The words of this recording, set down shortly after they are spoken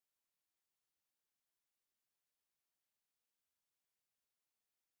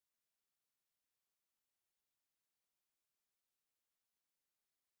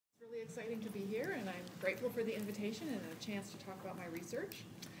Really exciting to be here, and I'm grateful for the invitation and a chance to talk about my research.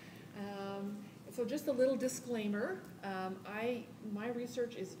 So just a little disclaimer, my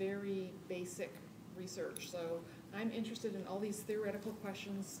research is very basic research, so I'm interested in all these theoretical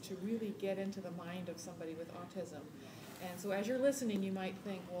questions to really get into the mind of somebody with autism. And so as you're listening, you might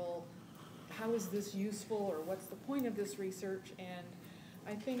think, well, how is this useful, or what's the point of this research? And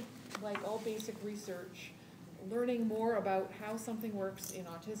I think, like all basic research, learning more about how something works in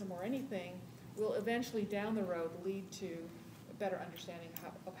autism or anything will eventually down the road lead to a better understanding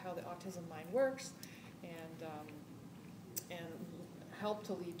of how the autism mind works, and help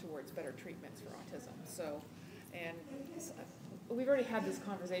to lead towards better treatments for autism. So, and we've already had this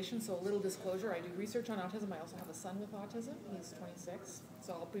conversation, so a little disclosure, I do research on autism. I also have a son with autism. He's 26,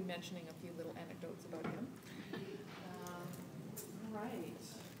 so I'll be mentioning a few little anecdotes about him. All right.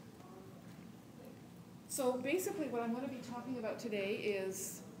 So basically what I'm going to be talking about today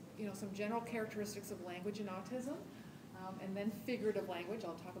is, some general characteristics of language in autism, and then figurative language.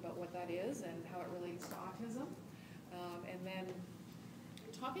 I'll talk about what that is and how it relates to autism. And then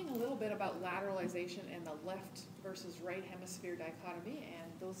talking a little bit about lateralization and the left versus right hemisphere dichotomy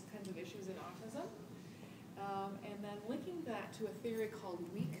and those kinds of issues in autism. And then linking that to a theory called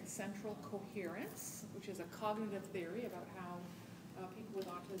weak central coherence, which is a cognitive theory about how people with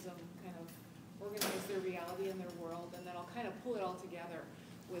autism kind of organize their reality and their world, and then I'll kind of pull it all together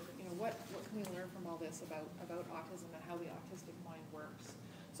with, what can we learn from all this about autism and how the autistic mind works.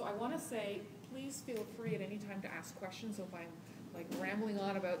 So I want to say, please feel free at any time to ask questions. So if I'm like rambling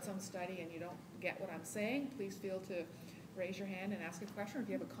on about some study and you don't get what I'm saying, please feel to raise your hand and ask a question. Or if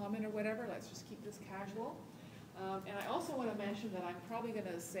you have a comment or whatever, let's just keep this casual. And I also want to mention that I'm probably going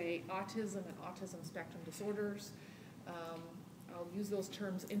to say autism and autism spectrum disorders. I'll use those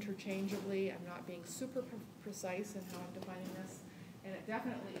terms interchangeably. I'm not being super precise in how I'm defining this. And it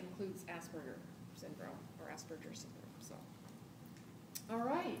definitely includes Asperger syndrome or Asperger's syndrome. So, all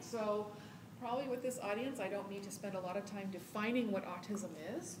right. So probably with this audience, I don't need to spend a lot of time defining what autism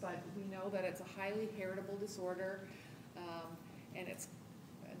is, but we know that it's a highly heritable disorder, and it's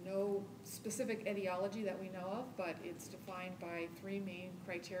no specific etiology that we know of, but it's defined by three main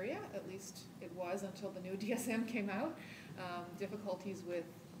criteria. At least it was until the new DSM came out. Difficulties with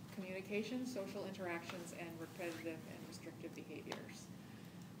communication, social interactions, and repetitive and restrictive behaviors.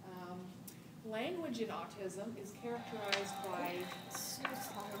 Language in autism is characterized by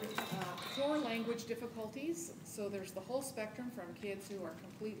core language difficulties. So there's the whole spectrum from kids who are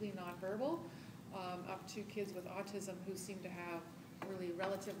completely nonverbal up to kids with autism who seem to have really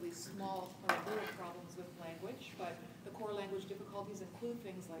relatively small or little problems with language. But the core language difficulties include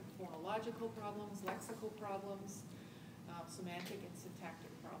things like phonological problems, lexical problems, semantic and syntactic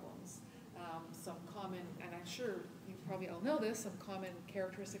problems. Some common, and I'm sure you probably all know this, some common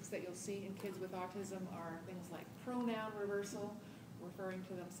characteristics that you'll see in kids with autism are things like pronoun reversal, referring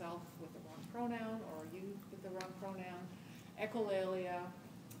to themselves with the wrong pronoun or you with the wrong pronoun, echolalia,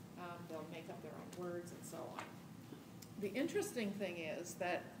 they'll make up their own words and so on. The interesting thing is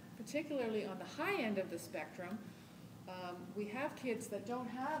that particularly on the high end of the spectrum, we have kids that don't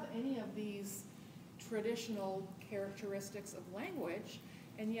have any of these traditional characteristics of language,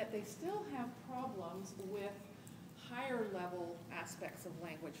 and yet they still have problems with higher level aspects of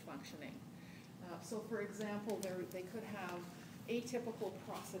language functioning. So for example, they could have atypical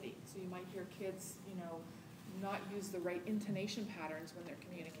prosody. So you might hear kids, not use the right intonation patterns when they're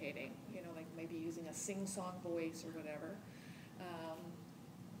communicating, like maybe using a sing-song voice or whatever.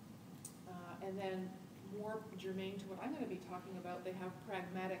 And then more germane to what I'm going to be talking about, they have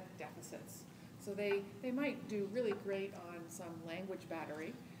pragmatic deficits. So they might do really great on some language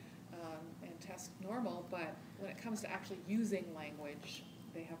battery and test normal, but when it comes to actually using language,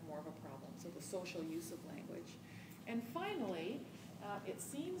 they have more of a problem, so the social use of language. And finally, it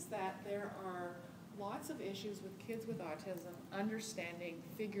seems that there are lots of issues with kids with autism understanding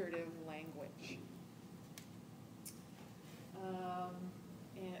figurative language.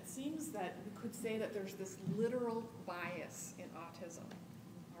 And it seems that we could say that there's this literal bias in autism,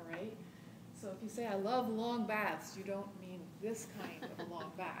 all right? So if you say, I love long baths, you don't mean this kind of a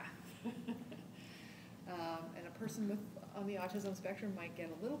long bath. And a person on the autism spectrum might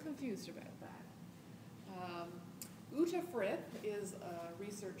get a little confused about that. Uta Frith is a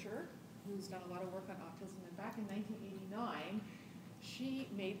researcher who's done a lot of work on autism, and back in 1989, she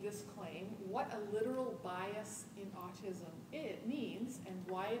made this claim: what a literal bias in autism it means and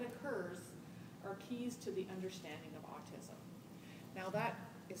why it occurs are keys to the understanding of autism. Now that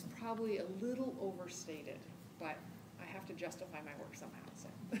is probably a little overstated, but I have to justify my work somehow. So.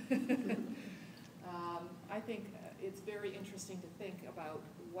 I think it's very interesting to think about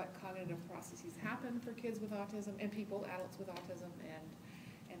what cognitive processes happen for kids with autism and people, adults with autism,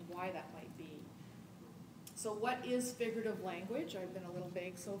 and why that might be. So what is figurative language? I've been a little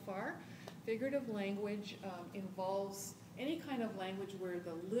vague so far. Figurative language involves any kind of language where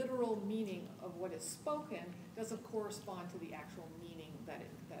the literal meaning of what is spoken doesn't correspond to the actual meaning that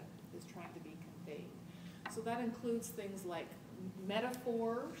is trying to be conveyed. So that includes things like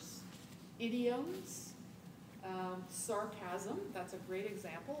metaphors, idioms, sarcasm. That's a great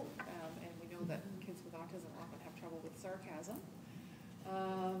example, and we know that kids with autism often have trouble with sarcasm.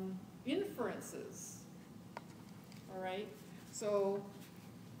 Inferences, all right? So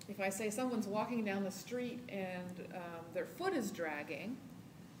if I say someone's walking down the street and their foot is dragging,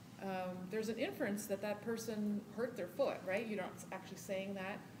 there's an inference that that person hurt their foot, right? You're not actually saying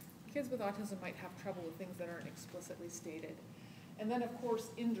that. Kids with autism might have trouble with things that aren't explicitly stated. And then, of course,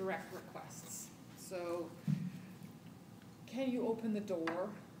 indirect requests. So, can you open the door,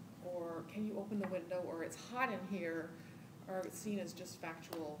 or can you open the window, or it's hot in here, are seen as just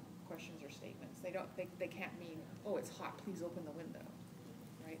factual questions or statements. They can't mean, oh, it's hot, please open the window,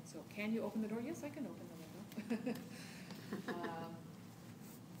 right? So, can you open the door? Yes, I can open the window.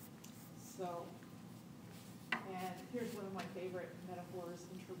 And here's one of my favorite metaphors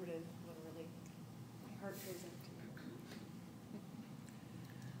interpreted literally. My heart goes empty.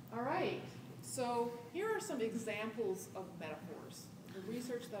 All right, so here are some examples of metaphors. The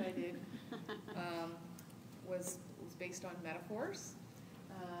research that I did was based on metaphors.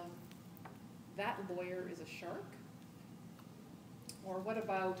 That lawyer is a shark. Or what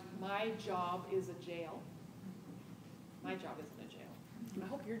about my job is a jail? My job isn't a jail. I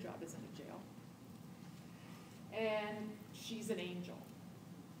hope your job isn't a jail. And she's an angel.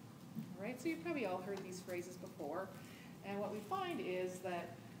 All right, so you've probably all heard these phrases before. And what we find is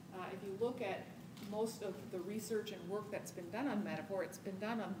that if you look at most of the research and work that's been done on metaphor, it's been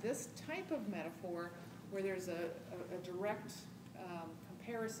done on this type of metaphor where there's a direct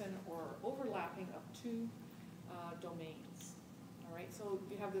comparison or overlapping of two domains. All right, so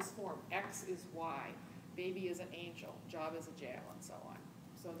you have this form, X is Y, baby is an angel, job is a jail, and so on.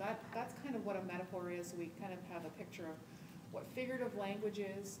 So that's kind of what a metaphor is. So we kind of have a picture of what figurative language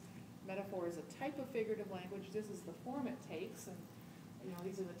is. Metaphor is a type of figurative language. This is the form it takes, and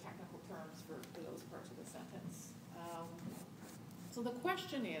these are the technical terms for those parts of the sentence. So the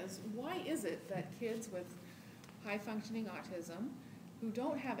question is, why is it that kids with high-functioning autism who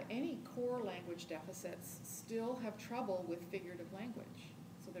don't have any core language deficits still have trouble with figurative language?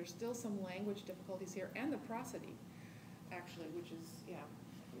 So there's still some language difficulties here, and the prosody, actually, which is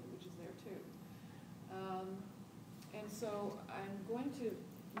there too. And so I'm going to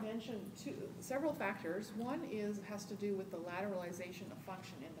mention several factors. One has to do with the lateralization of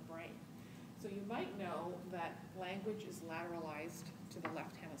function in the brain. So you might know that language is lateralized to the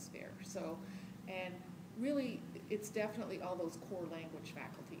left hemisphere. So, and really, it's definitely all those core language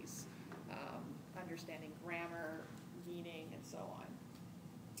faculties, understanding grammar, meaning, and so on.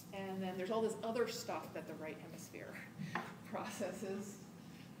 And then there's all this other stuff that the right hemisphere processes.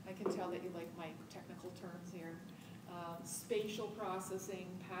 I can tell that you like my technical terms here. Spatial processing,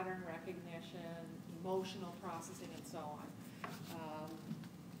 pattern recognition, emotional processing, and so on.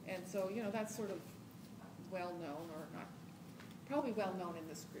 And so, that's sort of well known, or not, probably well known in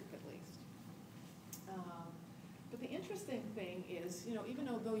this group at least. But the interesting thing is, even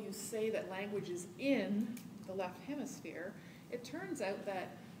though you say that language is in the left hemisphere, it turns out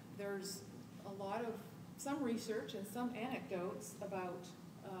that there's some research and some anecdotes about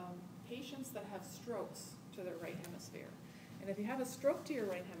patients that have strokes to their right hemisphere. And if you have a stroke to your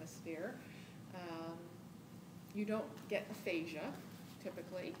right hemisphere, you don't get aphasia,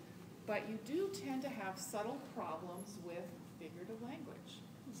 typically, but you do tend to have subtle problems with figurative language.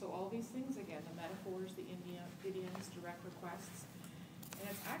 So all these things, again, the metaphors, the idioms, direct requests, and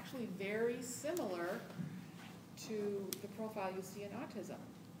it's actually very similar to the profile you see in autism,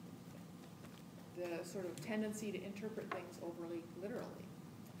 the sort of tendency to interpret things overly literally.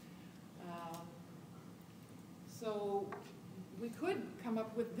 So we could come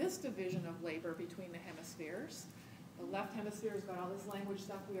up with this division of labor between the hemispheres. The left hemisphere's got all this language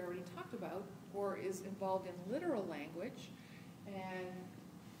stuff we already talked about, or is involved in literal language, and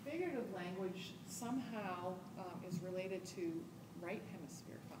figurative language somehow is related to right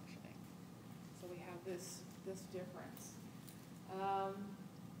hemisphere functioning. So we have this difference.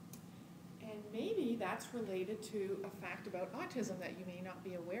 And maybe that's related to a fact about autism that you may not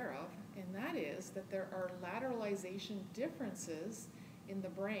be aware of, and that is that there are lateralization differences in the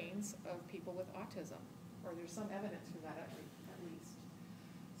brains of people with autism, or there's some evidence for that at least.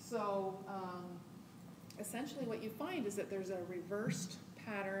 So essentially what you find is that there's a reversed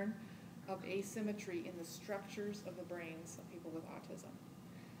pattern of asymmetry in the structures of the brains of people with autism.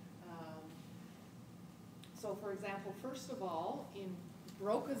 So for example, first of all, in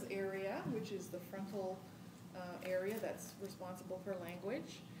Broca's area, which is the frontal area that's responsible for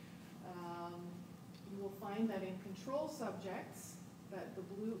language, you will find that in control subjects, that the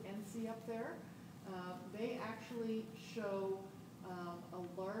blue NC up there, they actually show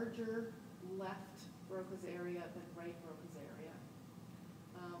a larger left Broca's area than right Broca's area.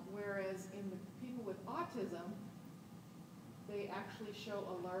 Whereas in the people with autism, they actually show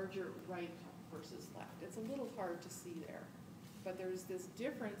a larger right versus left. It's a little hard to see there, but there's this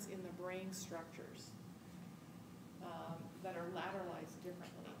difference in the brain structures that are lateralized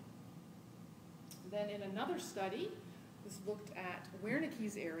differently. Then in another study, this looked at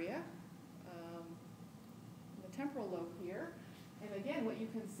Wernicke's area, in the temporal lobe here. And again, what you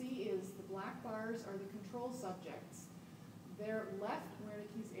can see is the black bars are the control subjects. Their left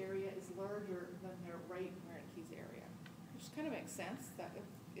Wernicke's area is larger than their right Wernicke's area, which kind of makes sense that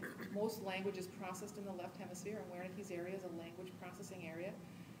if most language is processed in the left hemisphere and Wernicke's area is a language processing area,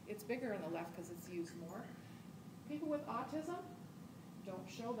 it's bigger in the left because it's used more. People with autism don't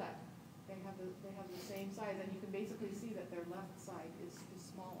show that. They have the same size, and you can basically see that their left side is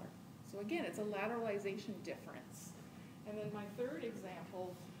smaller. So again, it's a lateralization difference. And then my third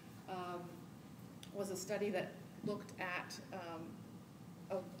example was a study that looked at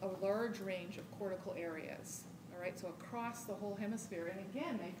a large range of cortical areas. All right, so across the whole hemisphere. And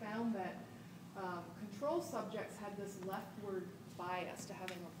again, they found that control subjects had this leftward bias to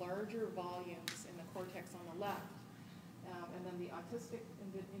having larger volumes in the cortex on the left. And then the autistic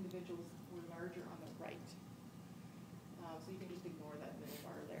individuals were larger on the right. So you can just ignore that middle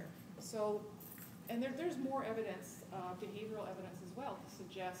bar there. So, and there's more evidence, behavioral evidence as well, to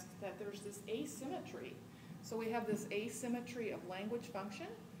suggest that there's this asymmetry. So we have this asymmetry of language function,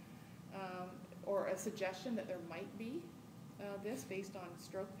 or a suggestion that there might be this based on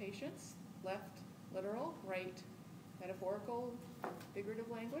stroke patients, left literal, right metaphorical, figurative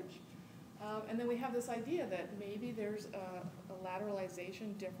language. And then we have this idea that maybe there's a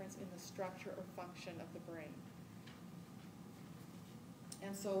lateralization difference in the structure or function of the brain.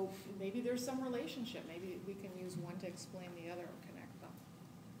 And so maybe there's some relationship. Maybe we can use one to explain the other and connect them.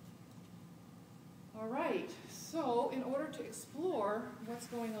 All right, so in order to explore what's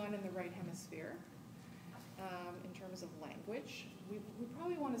going on in the right hemisphere in terms of language, we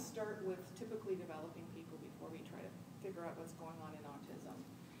probably want to start with typically developing people before we try to figure out what's going on in autism.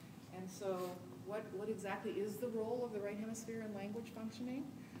 And so what exactly is the role of the right hemisphere in language functioning?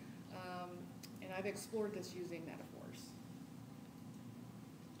 And I've explored this using metaphors.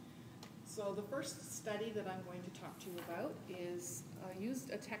 So the first study that I'm going to talk to you about is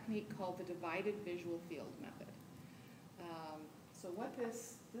used a technique called the divided visual field method. So what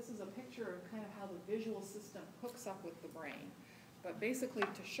this is a picture of kind of how the visual system hooks up with the brain. But basically,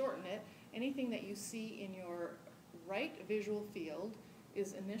 to shorten it, anything that you see in your right visual field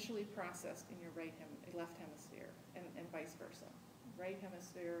is initially processed in your left hemisphere, and vice versa.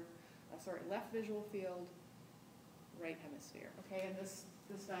 Left visual field, right hemisphere. Okay, and this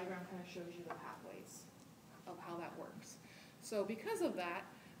diagram kind of shows you the pathways of how that works. So because of that,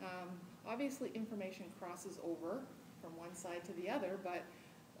 obviously information crosses over from one side to the other, but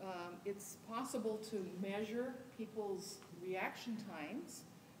it's possible to measure people's reaction times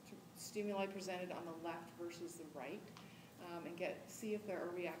to stimuli presented on the left versus the right, and see if there are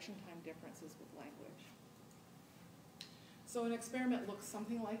reaction time differences with language. So an experiment looks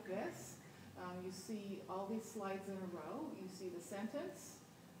something like this. You see all these slides in a row. You see the sentence,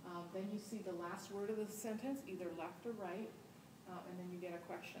 then you see the last word of the sentence, either left or right, and then you get a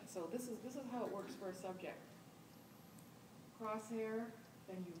question. So this is how it works for a subject. Crosshair,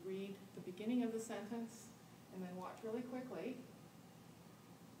 then you read the beginning of the sentence, and then watch really quickly.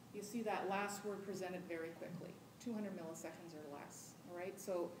 You see that last word presented very quickly, 200 milliseconds or less. All right,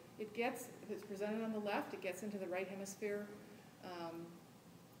 so if it's presented on the left, it gets into the right hemisphere,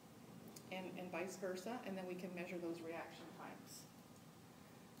 and vice versa, and then we can measure those reaction times.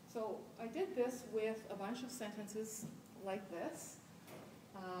 So I did this with a bunch of sentences like this.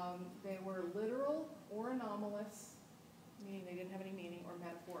 They were literal or anomalous, meaning they didn't have any meaning, or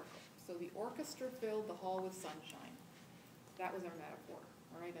metaphorical. So the orchestra filled the hall with sunshine. That was our metaphor,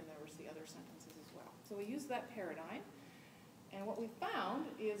 all right, and there was the other sentences as well. So we used that paradigm, and what we found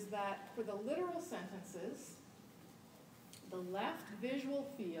is that for the literal sentences, the left visual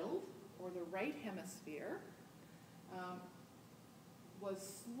field, or the right hemisphere,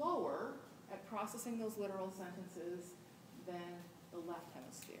 was slower at processing those literal sentences than the left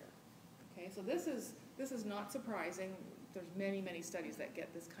hemisphere. Okay, so this is this is not surprising. There's many, many studies that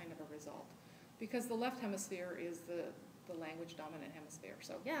get this kind of a result because the left hemisphere is the language dominant hemisphere.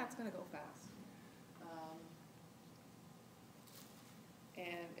 So yeah, it's going to go fast.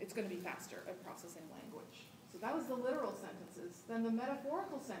 And it's going to be faster at processing language. So that was the literal sentences. Then the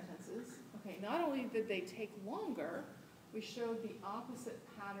metaphorical sentences, okay, not only did they take longer, we showed the opposite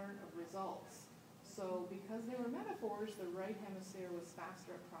pattern of results. So because they were metaphors, the right hemisphere was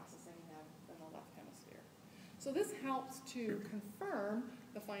faster at processing them than the left hemisphere. So this helps to confirm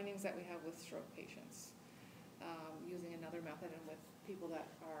the findings that we have with stroke patients using another method and with people that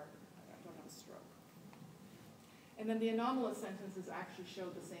don't have a stroke. And then the anomalous sentences actually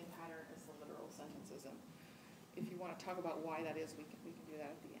showed the same pattern as the literal sentences. And if you want to talk about why that is, we can do that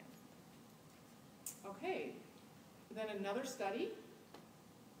at the end. Okay, then another study.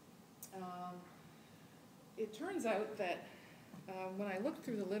 It turns out that when I looked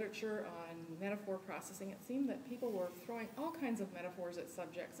through the literature on metaphor processing, it seemed that people were throwing all kinds of metaphors at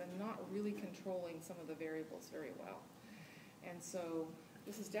subjects and not really controlling some of the variables very well. And so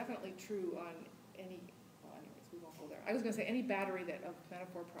this is definitely true on any, well, anyways, we won't go there. I was going to say any battery of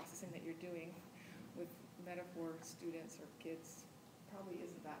metaphor processing that you're doing with metaphor students or kids probably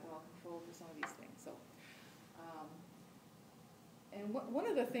isn't that well controlled for some of these things. So, and one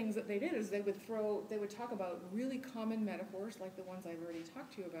of the things that they did is they would talk about really common metaphors like the ones I've already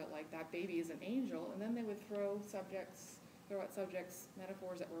talked to you about, like that baby is an angel, and then they would throw at subjects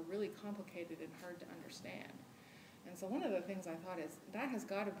metaphors that were really complicated and hard to understand. And so one of the things I thought is that has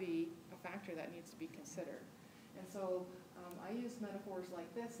got to be a factor that needs to be considered. And so I used metaphors like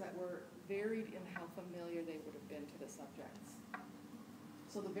this that were varied in how familiar they would have been to the subjects.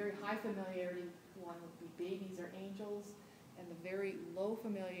 So the very high familiarity one would be babies are angels, and the very low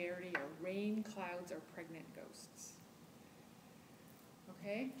familiarity are rain, clouds, or pregnant ghosts.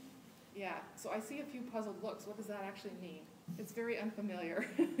 Okay? Yeah, so I see a few puzzled looks. What does that actually mean? It's very unfamiliar.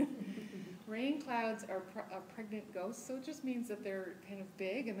 Rain clouds are pregnant ghosts, so it just means that they're kind of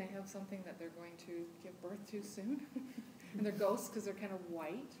big and they have something that they're going to give birth to soon. And they're ghosts because they're kind of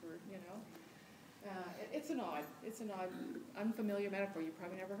white, or, you know. It's an odd, unfamiliar metaphor. You've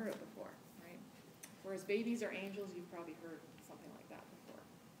probably never heard it before, right? Whereas babies are angels, you've probably heard something like that before.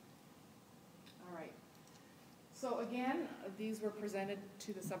 All right. So again, these were presented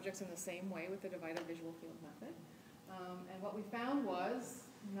to the subjects in the same way with the divided visual field method. And what we found was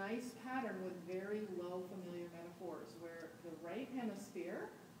nice pattern with very low familiar metaphors, where the right hemisphere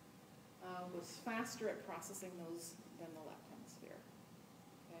was faster at processing those than the left hemisphere.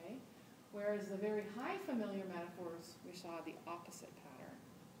 Okay? Whereas the very high familiar metaphors, we saw the opposite pattern.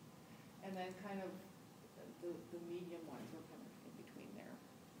 And then kind of the medium ones were kind of in between there,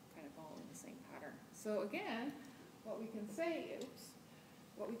 kind of following the same pattern. So again, what we can say is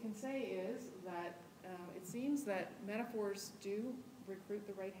that it seems that metaphors do recruit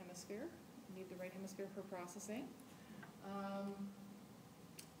the right hemisphere, need the right hemisphere for processing,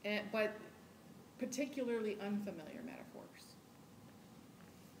 but particularly unfamiliar metaphors.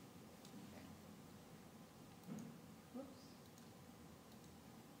 Okay. Whoops.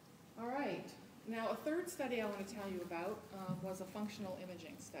 All right. Now, a third study I want to tell you about was a functional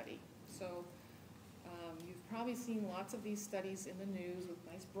imaging study. So you've probably seen lots of these studies in the news with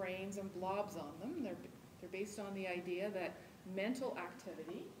nice brains and blobs on them. They're based on the idea that mental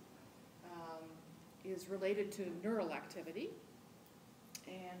activity is related to neural activity,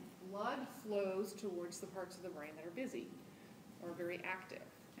 and blood flows towards the parts of the brain that are busy or very active.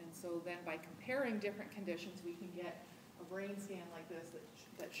 And so then by comparing different conditions, we can get a brain scan like this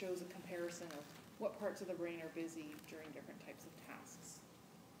that shows a comparison of what parts of the brain are busy during different types of tasks.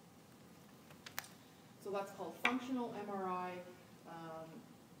 So that's called functional MRI.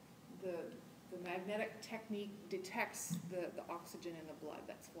 The magnetic technique detects the oxygen in the blood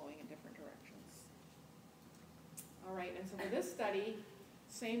that's flowing in different directions. All right, and so for this study,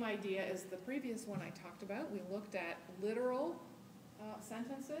 same idea as the previous one I talked about. We looked at literal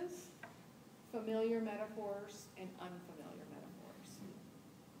sentences, familiar metaphors, and unfamiliar metaphors.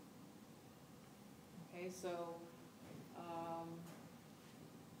 Okay, so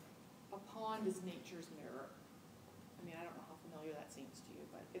a pond is nature's mirror. I mean, I don't know how familiar that seems to you,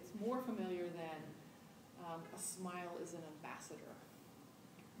 but it's more familiar than a smile is an ambassador.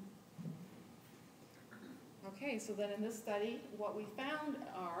 Okay, so then in this study, what we found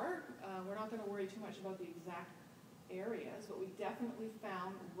are, we're not going to worry too much about the exact areas, but we definitely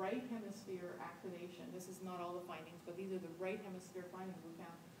found right hemisphere activation. This is not all the findings, but these are the right hemisphere findings. We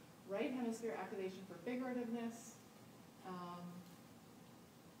found right hemisphere activation for figurativeness,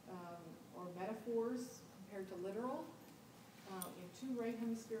 or metaphors compared to literal, in 2 right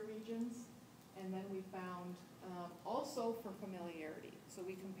hemisphere regions, And then we found also for familiarity. So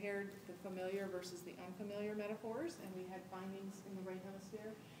we compared the familiar versus the unfamiliar metaphors, and we had findings in the right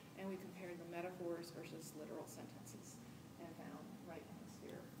hemisphere, and we compared the metaphors versus literal sentences and found right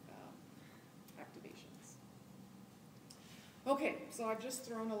hemisphere activations. Okay, so I've just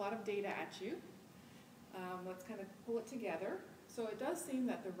thrown a lot of data at you. Let's kind of pull it together. So it does seem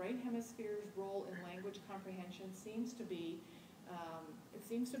that the right hemisphere's role in language comprehension seems to be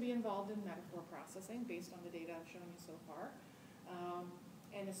involved in metaphor processing based on the data I've shown you so far,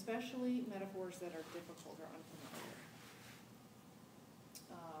 and especially metaphors that are difficult or unfamiliar.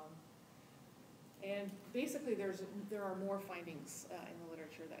 And basically there are more findings in the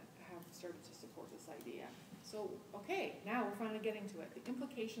literature that have started to support this idea. So, okay, now we're finally getting to it. The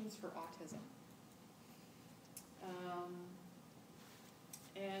implications for autism.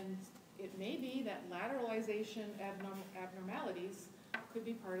 And it may be that lateralization abnormalities could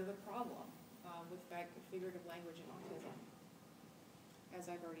be part of the problem with figurative language in autism, as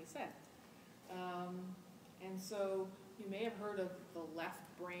I've already said. And so you may have heard of the left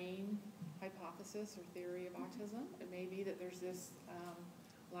brain hypothesis or theory of autism. It may be that there's this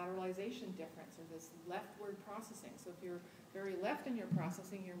lateralization difference or this leftward processing. So if you're very left in your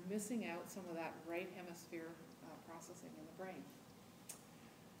processing, you're missing out some of that right hemisphere processing in the brain.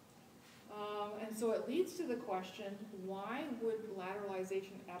 And so it leads to the question, why would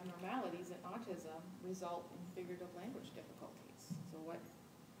lateralization abnormalities in autism result in figurative language difficulties? So why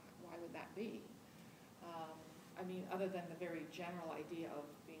would that be? I mean, other than the very general idea of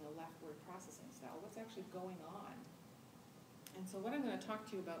being a leftward processing style, what's actually going on? And so what I'm going to talk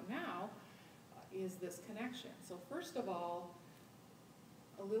to you about now is this connection. So first of all,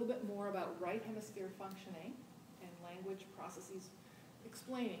 a little bit more about right hemisphere functioning and language processes,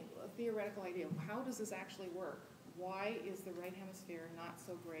 explaining a theoretical idea. How does this actually work? Why is the right hemisphere not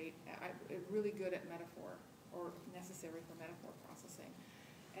so great, really good at metaphor or necessary for metaphor processing?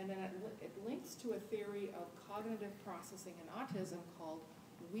 And then it links to a theory of cognitive processing in autism called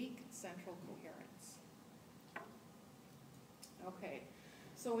weak central coherence. Okay,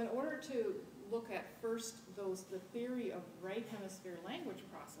 so in order to look at first the theory of right hemisphere language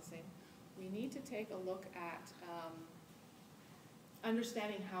processing, we need to take a look at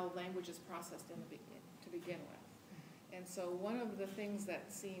understanding how language is processed to begin with. And so one of the things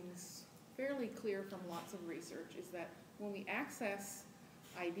that seems fairly clear from lots of research is that when we access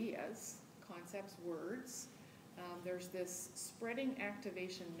ideas, concepts, words, there's this spreading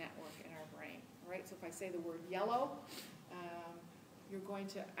activation network in our brain, right? So if I say the word yellow, you're going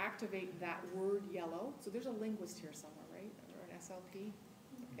to activate that word yellow. So there's a linguist here somewhere, right? Or an SLP?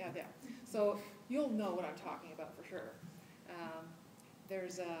 Yeah, there. So you'll know what I'm talking about for sure.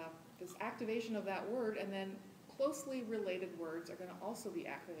 There's this activation of that word, and then closely related words are going to also be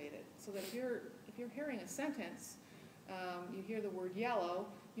activated. So that if you're hearing a sentence, you hear the word yellow,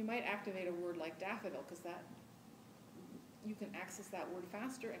 you might activate a word like daffodil, because that you can access that word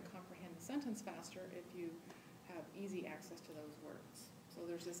faster and comprehend the sentence faster if you have easy access to those words. So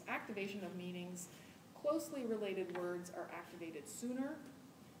there's this activation of meanings. Closely related words are activated sooner.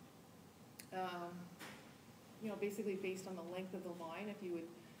 Basically based on the length of the line, if you would,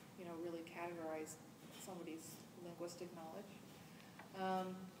 really categorize somebody's linguistic knowledge.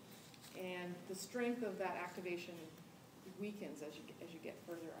 And the strength of that activation weakens as you get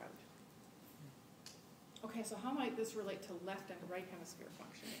further out. Okay, so how might this relate to left and right hemisphere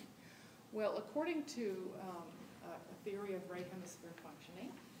functioning? Well, according to a theory of right hemisphere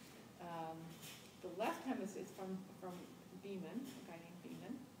functioning, the left hemisphere is from Beeman, a guy named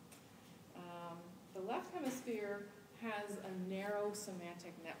Beeman. The left hemisphere has a narrow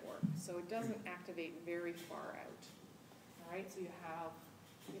semantic network, so it doesn't activate very far out. All right, so you have,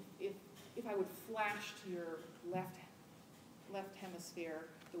 if I would flash to your left hemisphere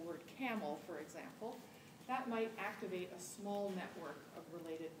the word camel, for example, that might activate a small network of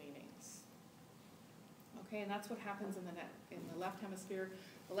related meanings. Okay, and that's what happens in the left hemisphere.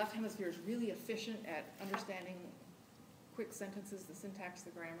 The left hemisphere is really efficient at understanding quick sentences, the syntax,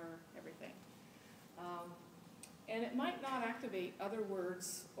 the grammar, everything. And it might not activate other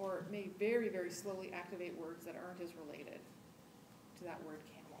words, or it may very, very slowly activate words that aren't as related to that word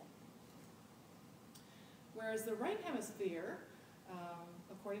camel. Whereas the right hemisphere,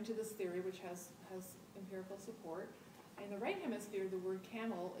 according to this theory, which has empirical support, in the right hemisphere, the word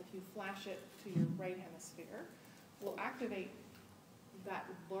camel, if you flash it to your right hemisphere, will activate that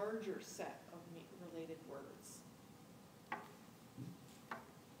larger set of related words.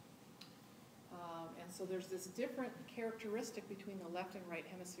 And so there's this different characteristic between the left and right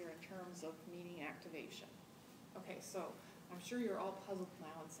hemisphere in terms of meaning activation. Okay, so I'm sure you're all puzzled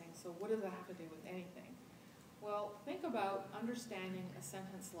now and saying, so what does that have to do with anything? Well, think about understanding a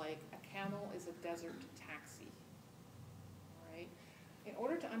sentence like, a camel is a desert taxi. All right? In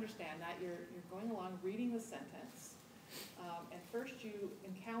order to understand that, you're going along reading the sentence, and first you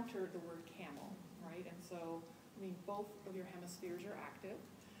encounter the word camel, right? And so, I mean, both of your hemispheres are active,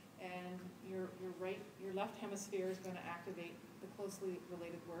 and your left hemisphere is going to activate the closely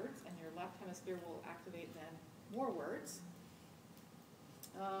related words, and your left hemisphere will activate then more words.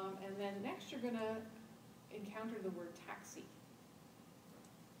 And then next you're going to encounter the word taxi.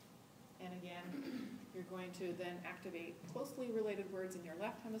 And again, you're going to then activate closely related words in your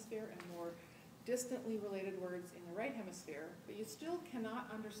left hemisphere and more distantly related words in the right hemisphere, but you still cannot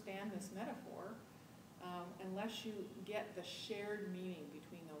understand this metaphor unless you get the shared meaning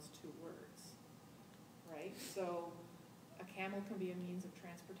between those two words, right? So a camel can be a means of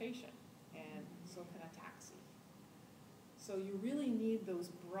transportation, and so can a taxi. So you really need those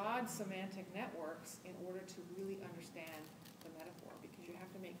broad semantic networks in order to really understand the metaphor, because you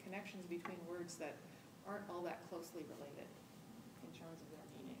have to make connections between words that aren't all that closely related in terms of their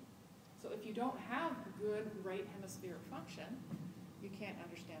meaning. So if you don't have good right hemisphere function, you can't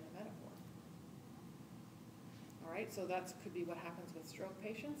understand the metaphor. All right, so that could be what happens with stroke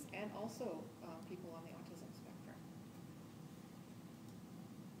patients and also people on the autism spectrum.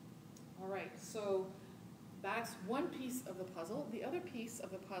 All right, so that's one piece of the puzzle. The other piece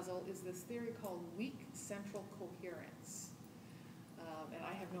of the puzzle is this theory called weak central coherence. And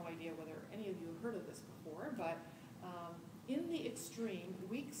I have no idea whether any of you have heard of this before, but in the extreme,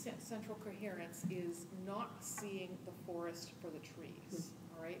 weak central coherence is not seeing the forest for the trees.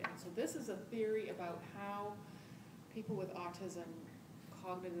 All right, and so this is a theory about how people with autism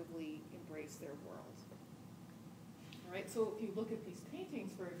cognitively embrace their world. All right, so if you look at these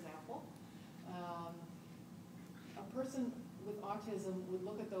paintings, for example, a person with autism would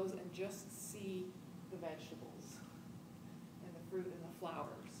look at those and just see the vegetables and the fruit and the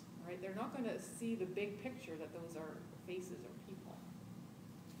flowers, right? They're not going to see the big picture that those are faces or people,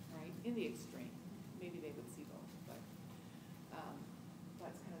 right? In the extreme. Maybe they would see both, but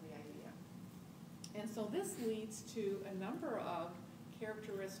that's kind of the idea. And so this leads to a number of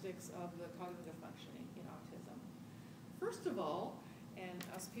characteristics of the cognitive functioning in autism. First of all, and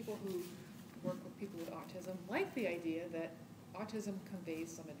us people who work with people with autism like the idea that autism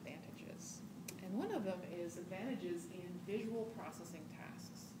conveys some advantages. And one of them is advantages in visual processing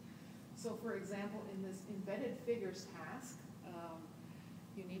tasks. So for example, in this embedded figures task,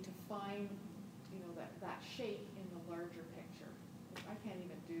 you need to find that shape in the larger picture, which I can't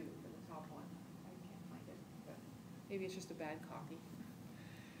even do for the top one. I can't find it, but maybe it's just a bad copy.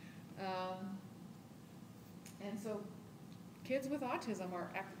 And so kids with autism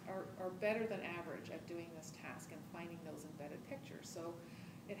are better than average at doing this task and finding those embedded pictures. So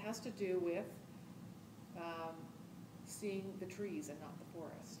it has to do with seeing the trees and not the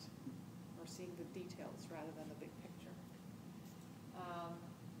forest, or seeing the details rather than the big picture.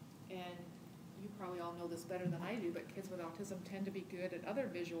 And you probably all know this better than I do, but kids with autism tend to be good at other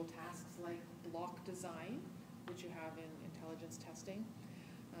visual tasks like block design, which you have in intelligence testing,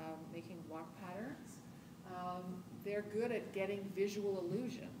 making block patterns. They're good at getting visual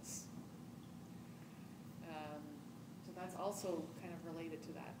illusions. So that's also kind of related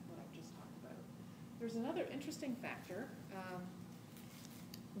to that, what I've just talked about. There's another interesting factor.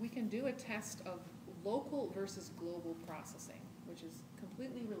 We can do a test of local versus global processing, which is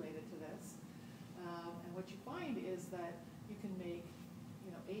completely related to this. And what you find is that you can make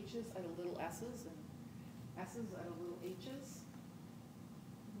H's out of little s's and s's out of little h's.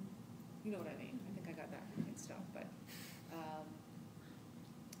 You know what I mean. I think I got that mixed up. But,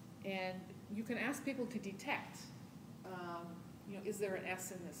 and you can ask people to detect, is there an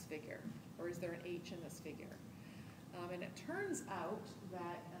S in this figure? Or is there an H in this figure? And it turns out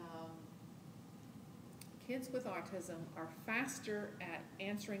that kids with autism are faster at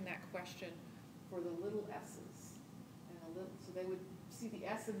answering that question for the little s's. So they would see the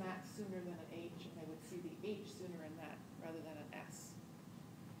S in that sooner than an H, and they would see the H sooner in that rather than an S,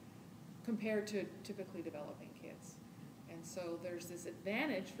 compared to typically developing kids. And so there's this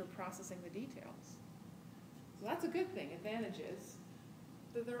advantage for processing the details. So that's a good thing, advantages.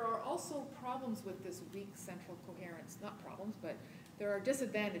 There are also problems with this weak central coherence. Not problems, but there are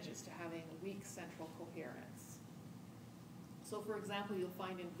disadvantages to having weak central coherence. So for example, you'll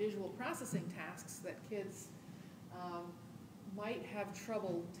find in visual processing tasks that kids might have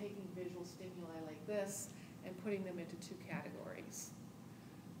trouble taking visual stimuli like this and putting them into two categories.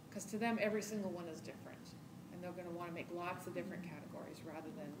 Because to them, every single one is different. And they're going to want to make lots of different categories rather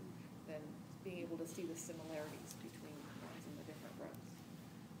than being able to see the similarities between ones and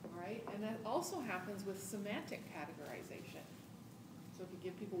right? And that also happens with semantic categorization. So if you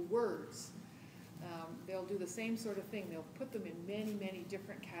give people words, they'll do the same sort of thing. They'll put them in many, many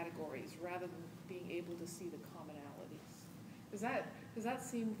different categories rather than being able to see the commonalities. Does that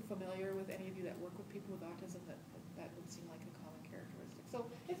seem familiar with any of you that work with people with autism? That would seem like a common characteristic. So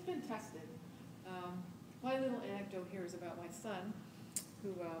it's been tested. My little anecdote here is about my son,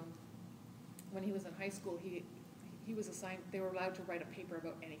 who, when he was in high school, he was assigned, they were allowed to write a paper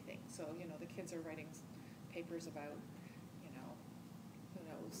about anything. So, you know, the kids are writing papers about, you know, who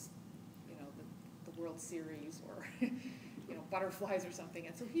knows, you know, the World Series or, you know, butterflies or something.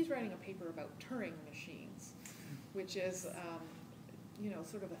 And so he's writing a paper about Turing machines, which is, you know,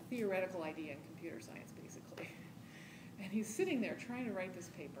 sort of a theoretical idea in computer science, basically. And he's sitting there trying to write this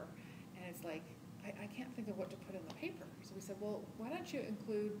paper, and it's like, I can't think of what to put in the paper. So we said, well, why don't you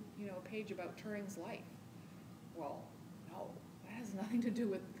include, you know, a page about Turing's life? Well, no, that has nothing to do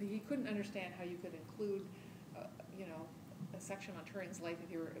with, he couldn't understand how you could include, you know, a section on Turing's life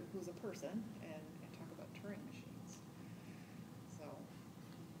if you were, who's a person, and talk about Turing machines. So,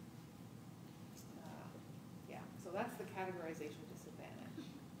 yeah, so that's the categorization disadvantage.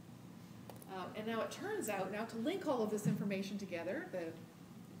 And now it turns out, now to link all of this information together, the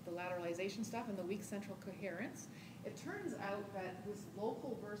lateralization stuff and the weak central coherence, it turns out that this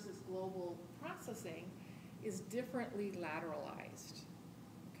local versus global processing is differently lateralized.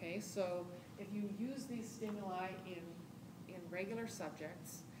 Okay, so if you use these stimuli in regular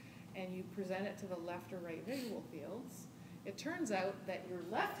subjects and you present it to the left or right visual fields, it turns out that your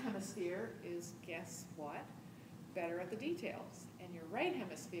left hemisphere is, guess what, better at the details, and your right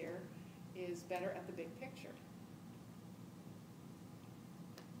hemisphere is better at the big picture.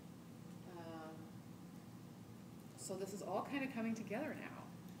 So this is all kind of coming together now.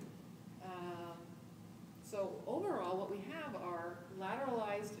 So overall, what we have are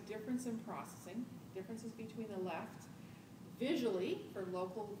lateralized difference in processing, differences between the left, visually for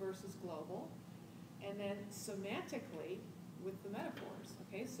local versus global, and then semantically with the metaphors.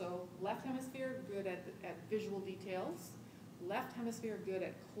 Okay, so left hemisphere good at visual details, left hemisphere good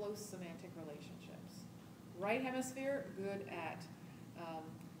at close semantic relationships, right hemisphere good at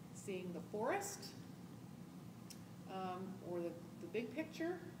seeing the forest, or the big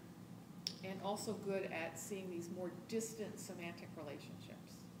picture, and also good at seeing these more distant semantic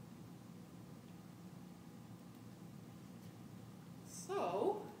relationships.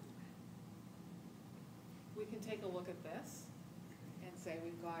 So we can take a look at this and say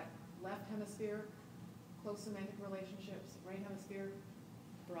we've got left hemisphere, close semantic relationships, right hemisphere,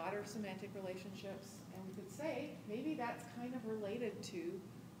 broader semantic relationships, and we could say maybe that's kind of related to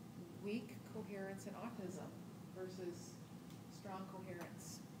weak coherence in autism versus strong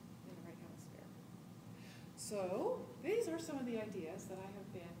coherence in the right hemisphere. So these are some of the ideas that I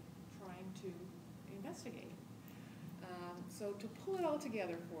have been trying to investigate. So to pull it all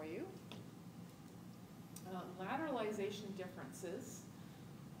together for you, lateralization differences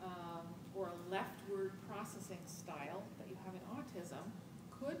or a leftward processing style that you have in autism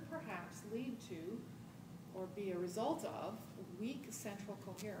could perhaps lead to or be a result of weak central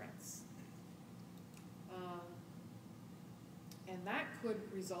coherence. And that could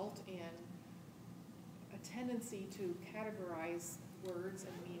result in a tendency to categorize words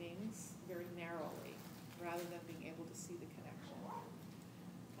and meanings very narrowly rather than being able to see the connection.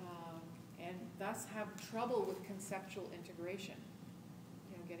 And thus have trouble with conceptual integration,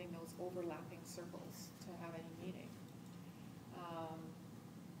 you know, getting those overlapping circles to have any meaning.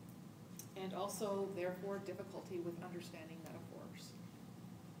 And also, therefore, difficulty with understanding metaphors.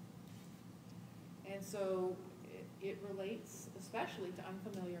 And so it relates especially to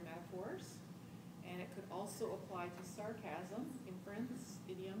unfamiliar metaphors, and it could also apply to sarcasm, inference,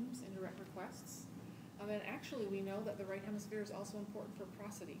 idioms, indirect requests. And actually, we know that the right hemisphere is also important for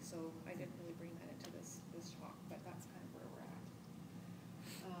prosody, so I didn't really bring that into this talk, but that's kind of where we're at.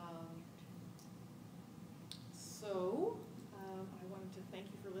 I wanted to thank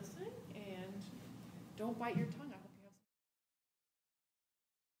you for listening, and don't bite your tongue.